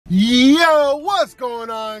Yo, what's going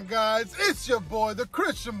on, guys? It's your boy, the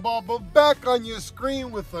Christian Barber, back on your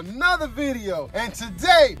screen with another video. And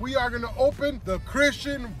today we are going to open the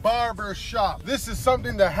Christian Barber Shop. This is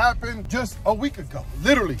something that happened just a week ago.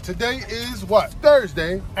 Literally, today is what?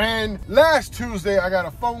 Thursday. And last Tuesday, I got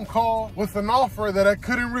a phone call with an offer that I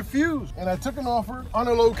couldn't refuse. And I took an offer on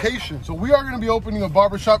a location. So we are going to be opening a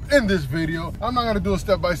barbershop in this video. I'm not going to do a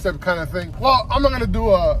step-by-step kind of thing. Well, I'm not going to do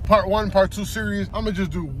a part 1, part 2 series. I'm going to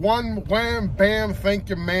just do one wham bam thank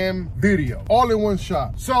you ma'am video all in one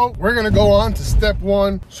shot. So we're gonna go on to step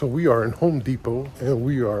 1. So we are in Home Depot and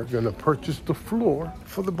we are gonna purchase the floor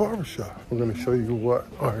for the barbershop. We're gonna show you what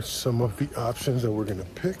are some of the options that we're gonna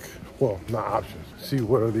pick. Well, not options, see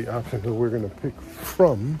what are the options that we're gonna pick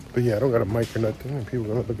from. But yeah, I don't got a mic or nothing and people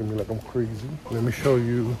are gonna look at me like I'm crazy. Let me show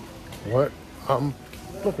you what I'm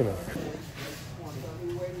looking at.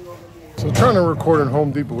 So trying to record in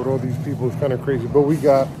Home Depot with all these people is kind of crazy, but we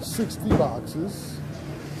got 60 boxes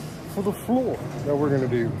for the floor that we're gonna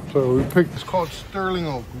do. So we picked, it's called Sterling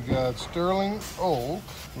Oak. We got Sterling Oak,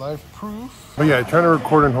 life proof. But yeah, trying to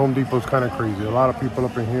record in Home Depot is kind of crazy. A lot of people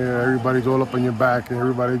up in here, everybody's all up on your back and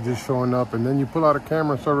everybody's just showing up. And then you pull out a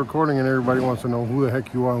camera and start recording and everybody wants to know who the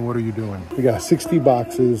heck you are and what are you doing. We got 60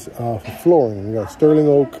 boxes for flooring. We got Sterling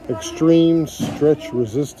Oak, extreme stretch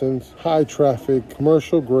resistance, high traffic,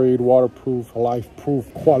 commercial grade, waterproof, life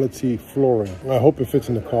proof, quality flooring. I hope it fits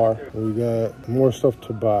in the car. We got more stuff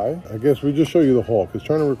to buy. I guess we just show you the haul because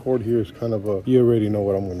trying to record here is kind of a, you already know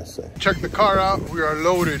what I'm gonna say. Check the car out, we are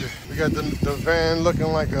loaded. We got the van looking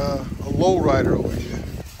like a lowrider over here.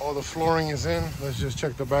 All the flooring is in. Let's just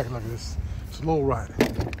check the back. Look at this. It's a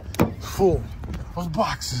lowrider. Full of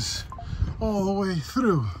boxes all the way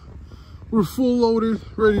through. We're full loaded,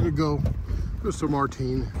 ready to go. Mr.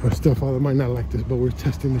 Martin. Our stepfather might not like this, but we're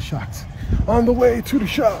testing the shots on the way to the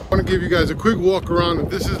shop. I want to give you guys a quick walk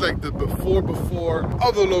around. This is like the before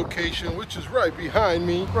of the location, which is right behind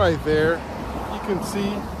me, right there. You can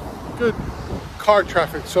see good car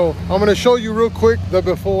traffic. So I'm going to show you real quick the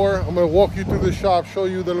before. I'm going to walk you through the shop, show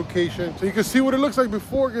you the location so you can see what it looks like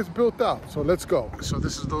before it gets built out. So let's go. So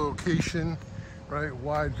this is the location, right?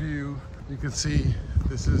 Wide view. You can see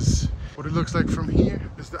this is what it looks like from here.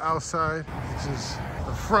 This is the outside. This is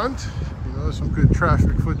the front. You know, there's some good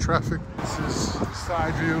traffic, foot traffic. This is the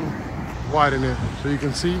side view. Widen it so you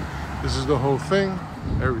can see this is the whole thing.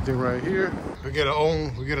 Everything right here. We get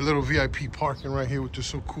a little VIP parking right here, which is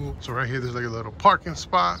so cool. So right here, there's like a little parking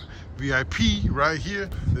spot. VIP right here.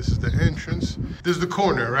 This is the entrance. This is the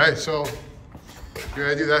corner, right? So your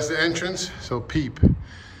idea, that's the entrance. So peep.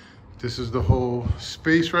 This is the whole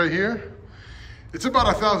space right here. It's about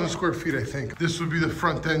 1,000 square feet, I think. This would be the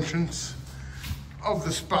front entrance of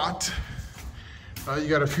the spot. You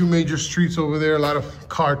got a few major streets over there, a lot of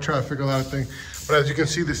car traffic, a lot of things. But as you can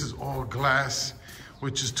see, this is all glass,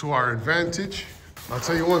 which is to our advantage. I'll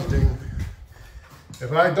tell you one thing.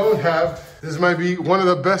 If I don't have, this might be one of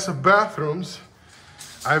the best of bathrooms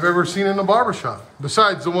I've ever seen in a barbershop,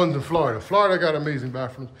 besides the ones in Florida. Florida got amazing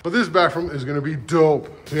bathrooms, but this bathroom is gonna be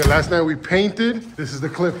dope. So yeah, last night we painted. This is the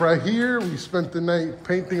clip right here. We spent the night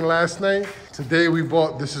painting last night. Today we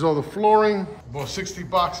bought, this is all the flooring. About 60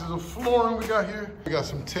 boxes of flooring we got here. We got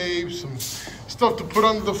some tapes, some stuff to put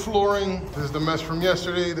under the flooring. This is the mess from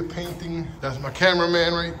yesterday, the painting. That's my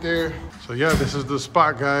cameraman right there. So yeah, this is the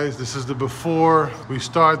spot, guys. This is the before we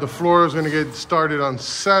start. The floor is gonna get started on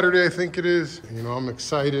Saturday, I think it is. You know, I'm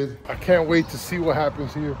excited. I can't wait to see what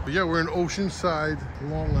happens here. But yeah, we're in Oceanside,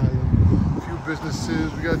 Long Island. A few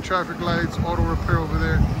businesses. We got traffic lights, auto repair over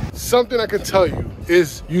there. Something I can tell you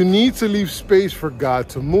is you need to leave space for God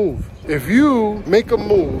to move. If you make a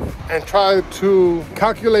move and try to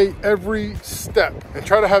calculate every step and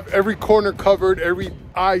try to have every corner covered, every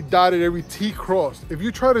I dotted, every T crossed, if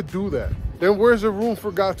you try to do that, then where's the room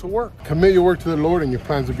for God to work? Commit your work to the Lord and your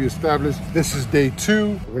plans will be established. This is day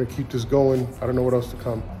 2. We're gonna keep this going. I don't know what else to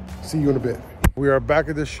come. See you in a bit. We are back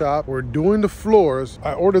at the shop. We're doing the floors.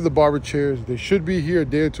 I ordered the barber chairs. They should be here a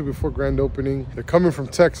day or 2 before grand opening. They're coming from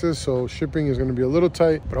Texas, so shipping is gonna be a little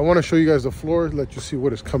tight, but I wanna show you guys the floors, let you see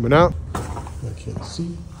what is coming out. I can't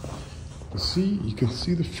see. You can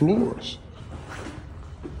see the floors.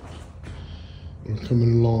 We're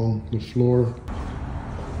coming along the floor.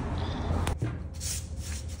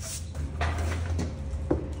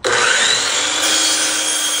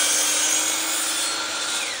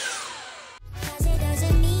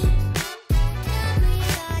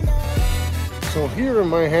 So here in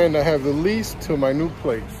my hand, I have the lease to my new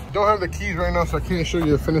place. Don't have the keys right now, so I can't show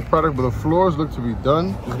you the finished product, but the floors look to be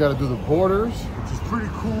done. Just gotta do the borders, which is pretty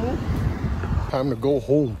cool. Time to go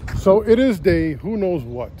home. So it is day, who knows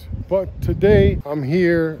what. But today I'm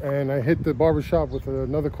here and I hit the barbershop with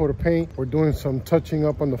another coat of paint. We're doing some touching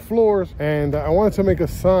up on the floors, and I wanted to make a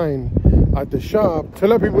sign at the shop to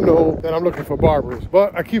let people know that I'm looking for barbers.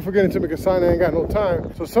 But I keep forgetting to make a sign, I ain't got no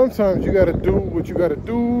time. So sometimes you gotta do what you gotta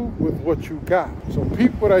do with what you got. So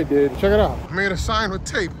peep what I did, check it out. I made a sign with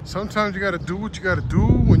tape. Sometimes you gotta do what you gotta do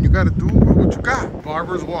when you gotta do with what you got.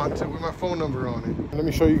 Barbers Wanted with my phone number on it. Let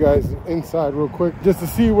me show you guys inside real quick just to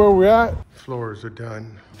see where we're at. Floors are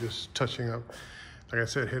done, just touching up. Like I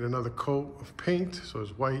said, hit another coat of paint so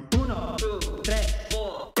it's white. 1, 2, 3,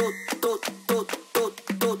 4.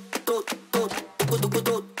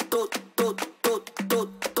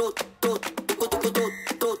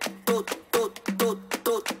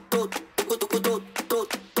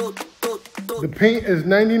 The paint is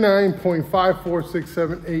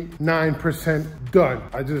 99.546789% done.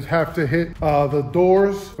 I just have to hit the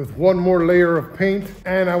doors with one more layer of paint,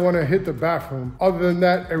 and I want to hit the bathroom. Other than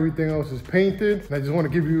that, everything else is painted. And I just want to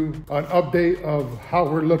give you an update of how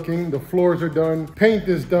we're looking. The floors are done, paint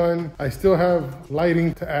is done. I still have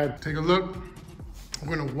lighting to add. Take a look. I'm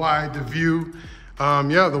gonna wide the view.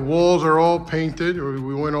 Yeah, the walls are all painted.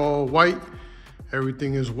 We went all white.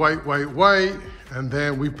 Everything is white, white, white. And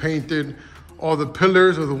then we painted all the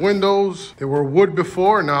pillars of the windows. They were wood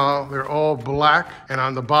before, now they're all black. And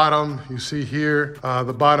on the bottom, you see here,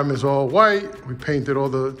 the bottom is all white. We painted all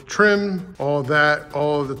the trim, all that,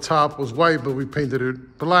 all the top was white, but we painted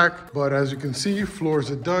it black. But as you can see,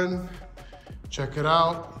 floors are done. Check it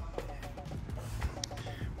out.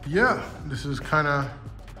 Yeah, this is kind of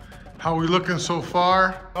how we looking so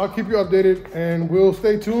far. I'll keep you updated and we'll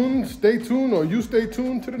stay tuned, or you stay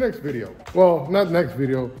tuned to the next video. Well, not next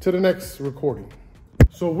video, to the next recording.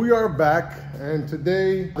 So we are back, and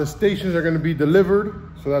today the stations are gonna be delivered.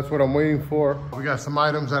 So that's what I'm waiting for. We got some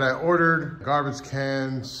items that I ordered, garbage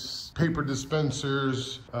cans, paper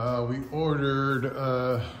dispensers. We ordered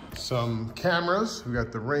some cameras. We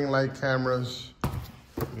got the ring light cameras.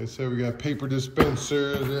 Like I said, we got paper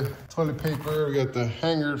dispensers, toilet paper. We got the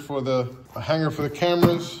hanger for the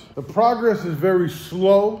cameras. The progress is very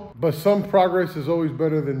slow, but some progress is always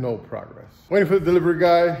better than no progress. Waiting for the delivery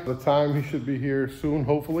guy. The time he should be here soon,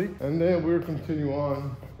 hopefully. And then we'll continue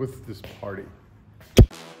on with this party.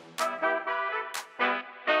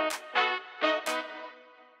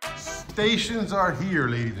 Stations are here,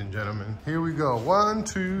 ladies and gentlemen. Here we go. 1,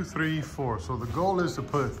 2, 3, 4. So the goal is to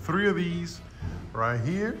put 3 of these right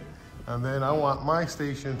here, and then I want my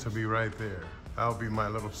station to be right there. That'll be my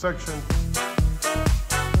little section.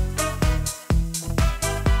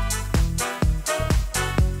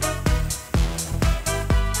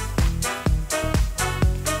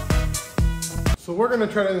 So we're gonna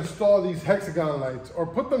try to install these hexagon lights, or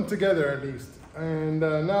put them together at least. And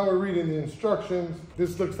now we're reading the instructions.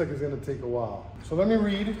 This looks like it's gonna take a while. So let me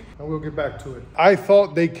read and we'll get back to it. I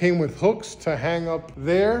thought they came with hooks to hang up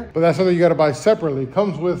there, but that's something you gotta buy separately. It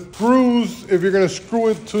comes with screws if you're gonna screw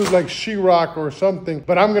it to like sheetrock or something,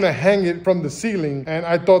 but I'm gonna hang it from the ceiling, and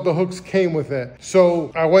I thought the hooks came with it. So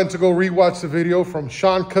I went to go rewatch the video from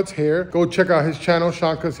Sean Cuts Hair. Go check out his channel,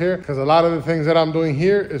 Sean Cuts Hair, because a lot of the things that I'm doing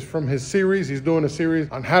here is from his series. He's doing a series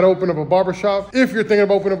on how to open up a barbershop. If you're thinking of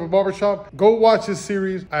opening up a barbershop, go watch his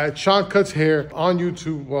series at Sean Cuts Hair on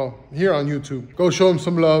YouTube. Well, here on YouTube. Go show him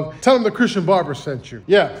some love. Tell him the Christian Barber sent you.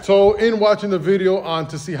 Yeah, so in watching the video on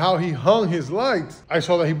to see how he hung his lights, I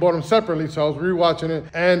saw that he bought them separately, so I was rewatching it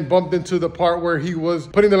and bumped into the part where he was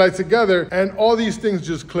putting the lights together, and all these things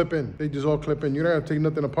just clip in. They just all clip in. You don't have to take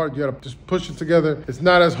nothing apart. You gotta just push it together. It's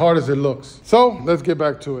not as hard as it looks. So let's get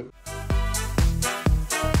back to it.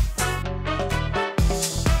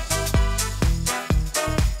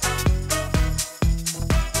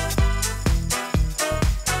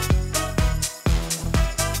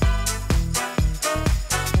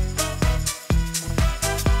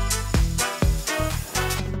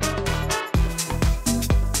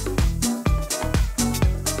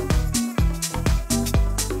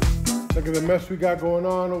 Look at the mess we got going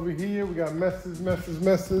on over here. We got messes. We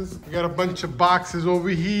got a bunch of boxes over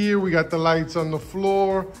here. We got the lights on the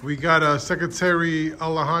floor. We got Secretary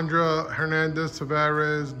Alejandra Hernandez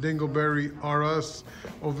Tavares Dingleberry R.S.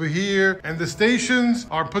 over here. And the stations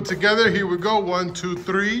are put together. Here we go, 1, 2,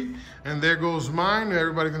 3. And there goes mine.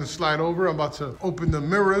 Everybody's gonna slide over. I'm about to open the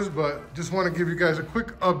mirrors, but just wanna give you guys a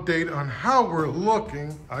quick update on how we're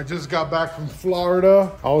looking. I just got back from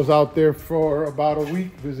Florida. I was out there for about a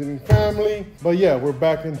week visiting family. But yeah, we're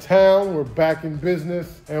back in town, we're back in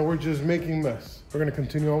business, and we're just making mess. We're gonna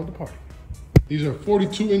continue on with the party. These are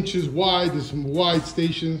 42 inches wide. There's some wide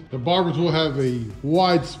stations. The barbers will have a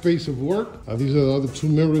wide space of work. These are the other 2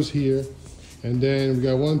 mirrors here. And then we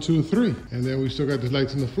got 1, 2, 3. And then we still got the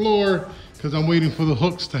lights on the floor because I'm waiting for the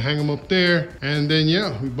hooks to hang them up there. And then,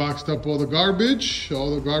 yeah, we boxed up all the garbage.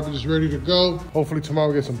 All the garbage is ready to go. Hopefully tomorrow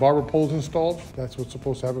we get some barber poles installed. That's what's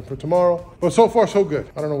supposed to happen for tomorrow. But so far, so good.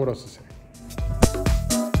 I don't know what else to say.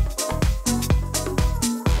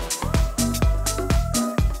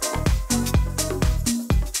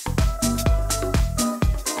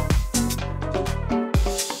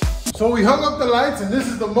 So we hung up the lights, and this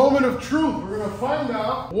is the moment of truth. We're gonna find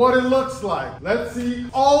out what it looks like. Let's see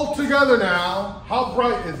all together now. How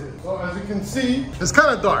bright is it? So as you can see, it's kind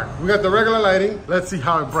of dark. We got the regular lighting. Let's see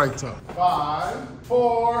how it brights up. 5,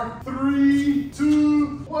 4, 3, 2,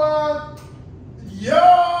 1.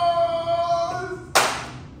 Yo!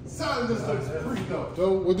 This looks pretty dope.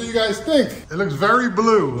 So what do you guys think? It looks very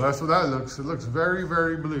blue. That's what that looks. It looks very,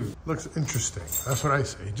 very blue. Looks interesting. That's what I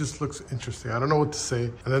say. It just looks interesting. I don't know what to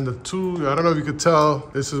say. And then the two, I don't know if you could tell,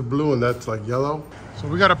 this is blue and that's like yellow. So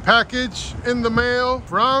we got a package in the mail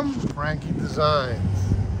from Frankie Designs.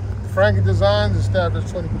 Frankie Designs, established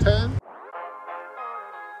 2010.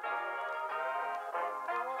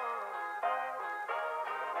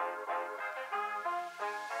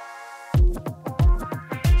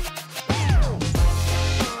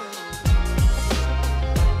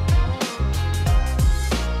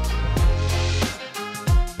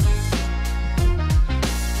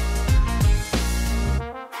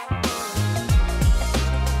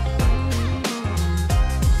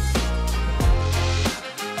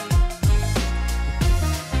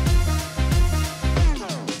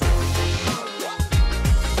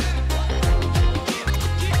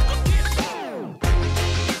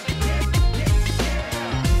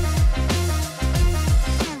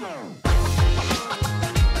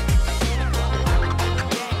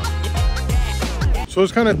 So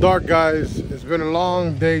it's kind of dark, guys. It's been a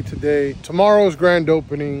long day today. Tomorrow's grand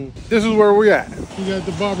opening. This is where we're at. We got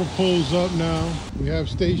the barber poles up now. We have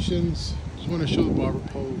stations. Just want to show the barber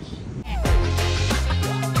poles.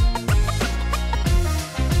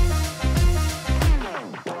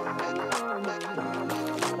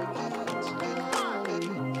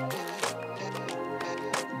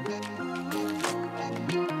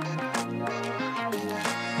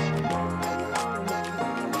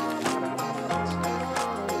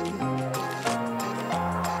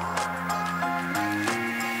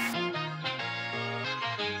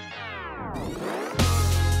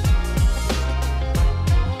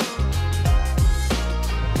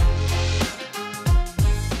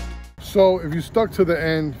 So if you stuck to the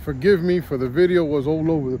end, forgive me for the video was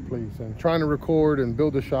all over the place, and trying to record and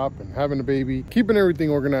build a shop and having a baby, keeping everything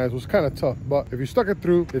organized was kind of tough. But if you stuck it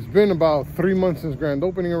through, it's been about 3 months since grand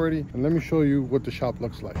opening already. And let me show you what the shop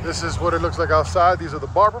looks like. This is what it looks like outside. These are the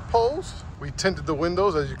barber poles. We tinted the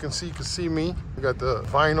windows. As you can see me. We got the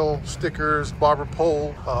vinyl stickers, barber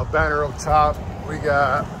pole, banner up top. We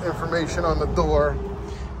got information on the door.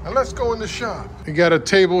 And let's go in the shop. We got a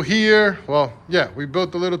table here. Well, yeah, we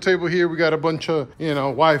built a little table here. We got a bunch of,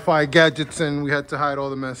 Wi-Fi gadgets, and we had to hide all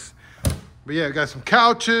the mess. But yeah, we got some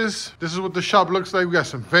couches. This is what the shop looks like. We got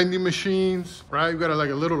some vending machines, right? We got like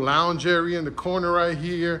a little lounge area in the corner right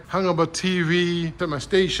here. Hung up a TV at my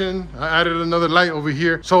station. I added another light over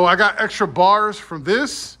here. So I got extra bars from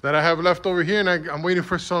this that I have left over here, and I'm waiting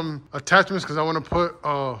for some attachments because I want to put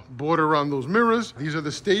a border around those mirrors. These are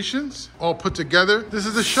the stations all put together. This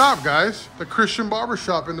is the shop, guys. The Christian Barber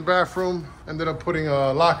Shop in the bathroom. Ended up putting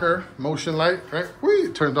a locker, motion light, right? Whee,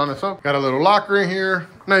 it turns on itself. Got a little locker in here.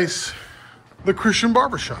 Nice. The Christian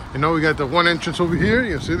Barbershop. We got the one entrance over here.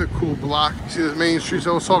 You see the cool block. You see this main street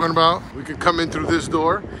I was talking about? We can come in through this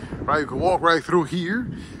door, right? You can walk right through here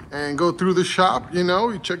and go through the shop,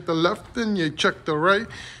 you check the left and you check the right.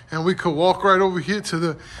 And we could walk right over here to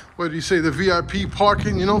the, the VIP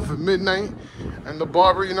parking, for midnight. And the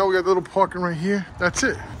barber, we got a little parking right here. That's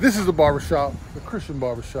it. This is the barbershop, the Christian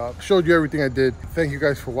Barbershop. Showed you everything I did. Thank you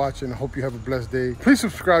guys for watching. I hope you have a blessed day. Please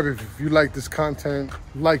subscribe if you like this content.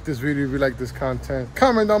 Like this video if you like this content.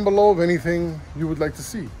 Comment down below of anything you would like to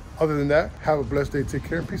see. Other than that, have a blessed day. Take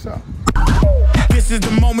care and peace out. This is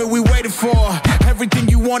the moment we waited for. Everything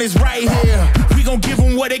you want is right here. We gon' give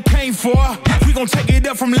them what they came for. We gon' take it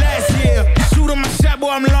up from last year. Shoot on my shot, boy,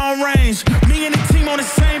 I'm long range. Me and the team on the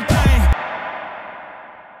same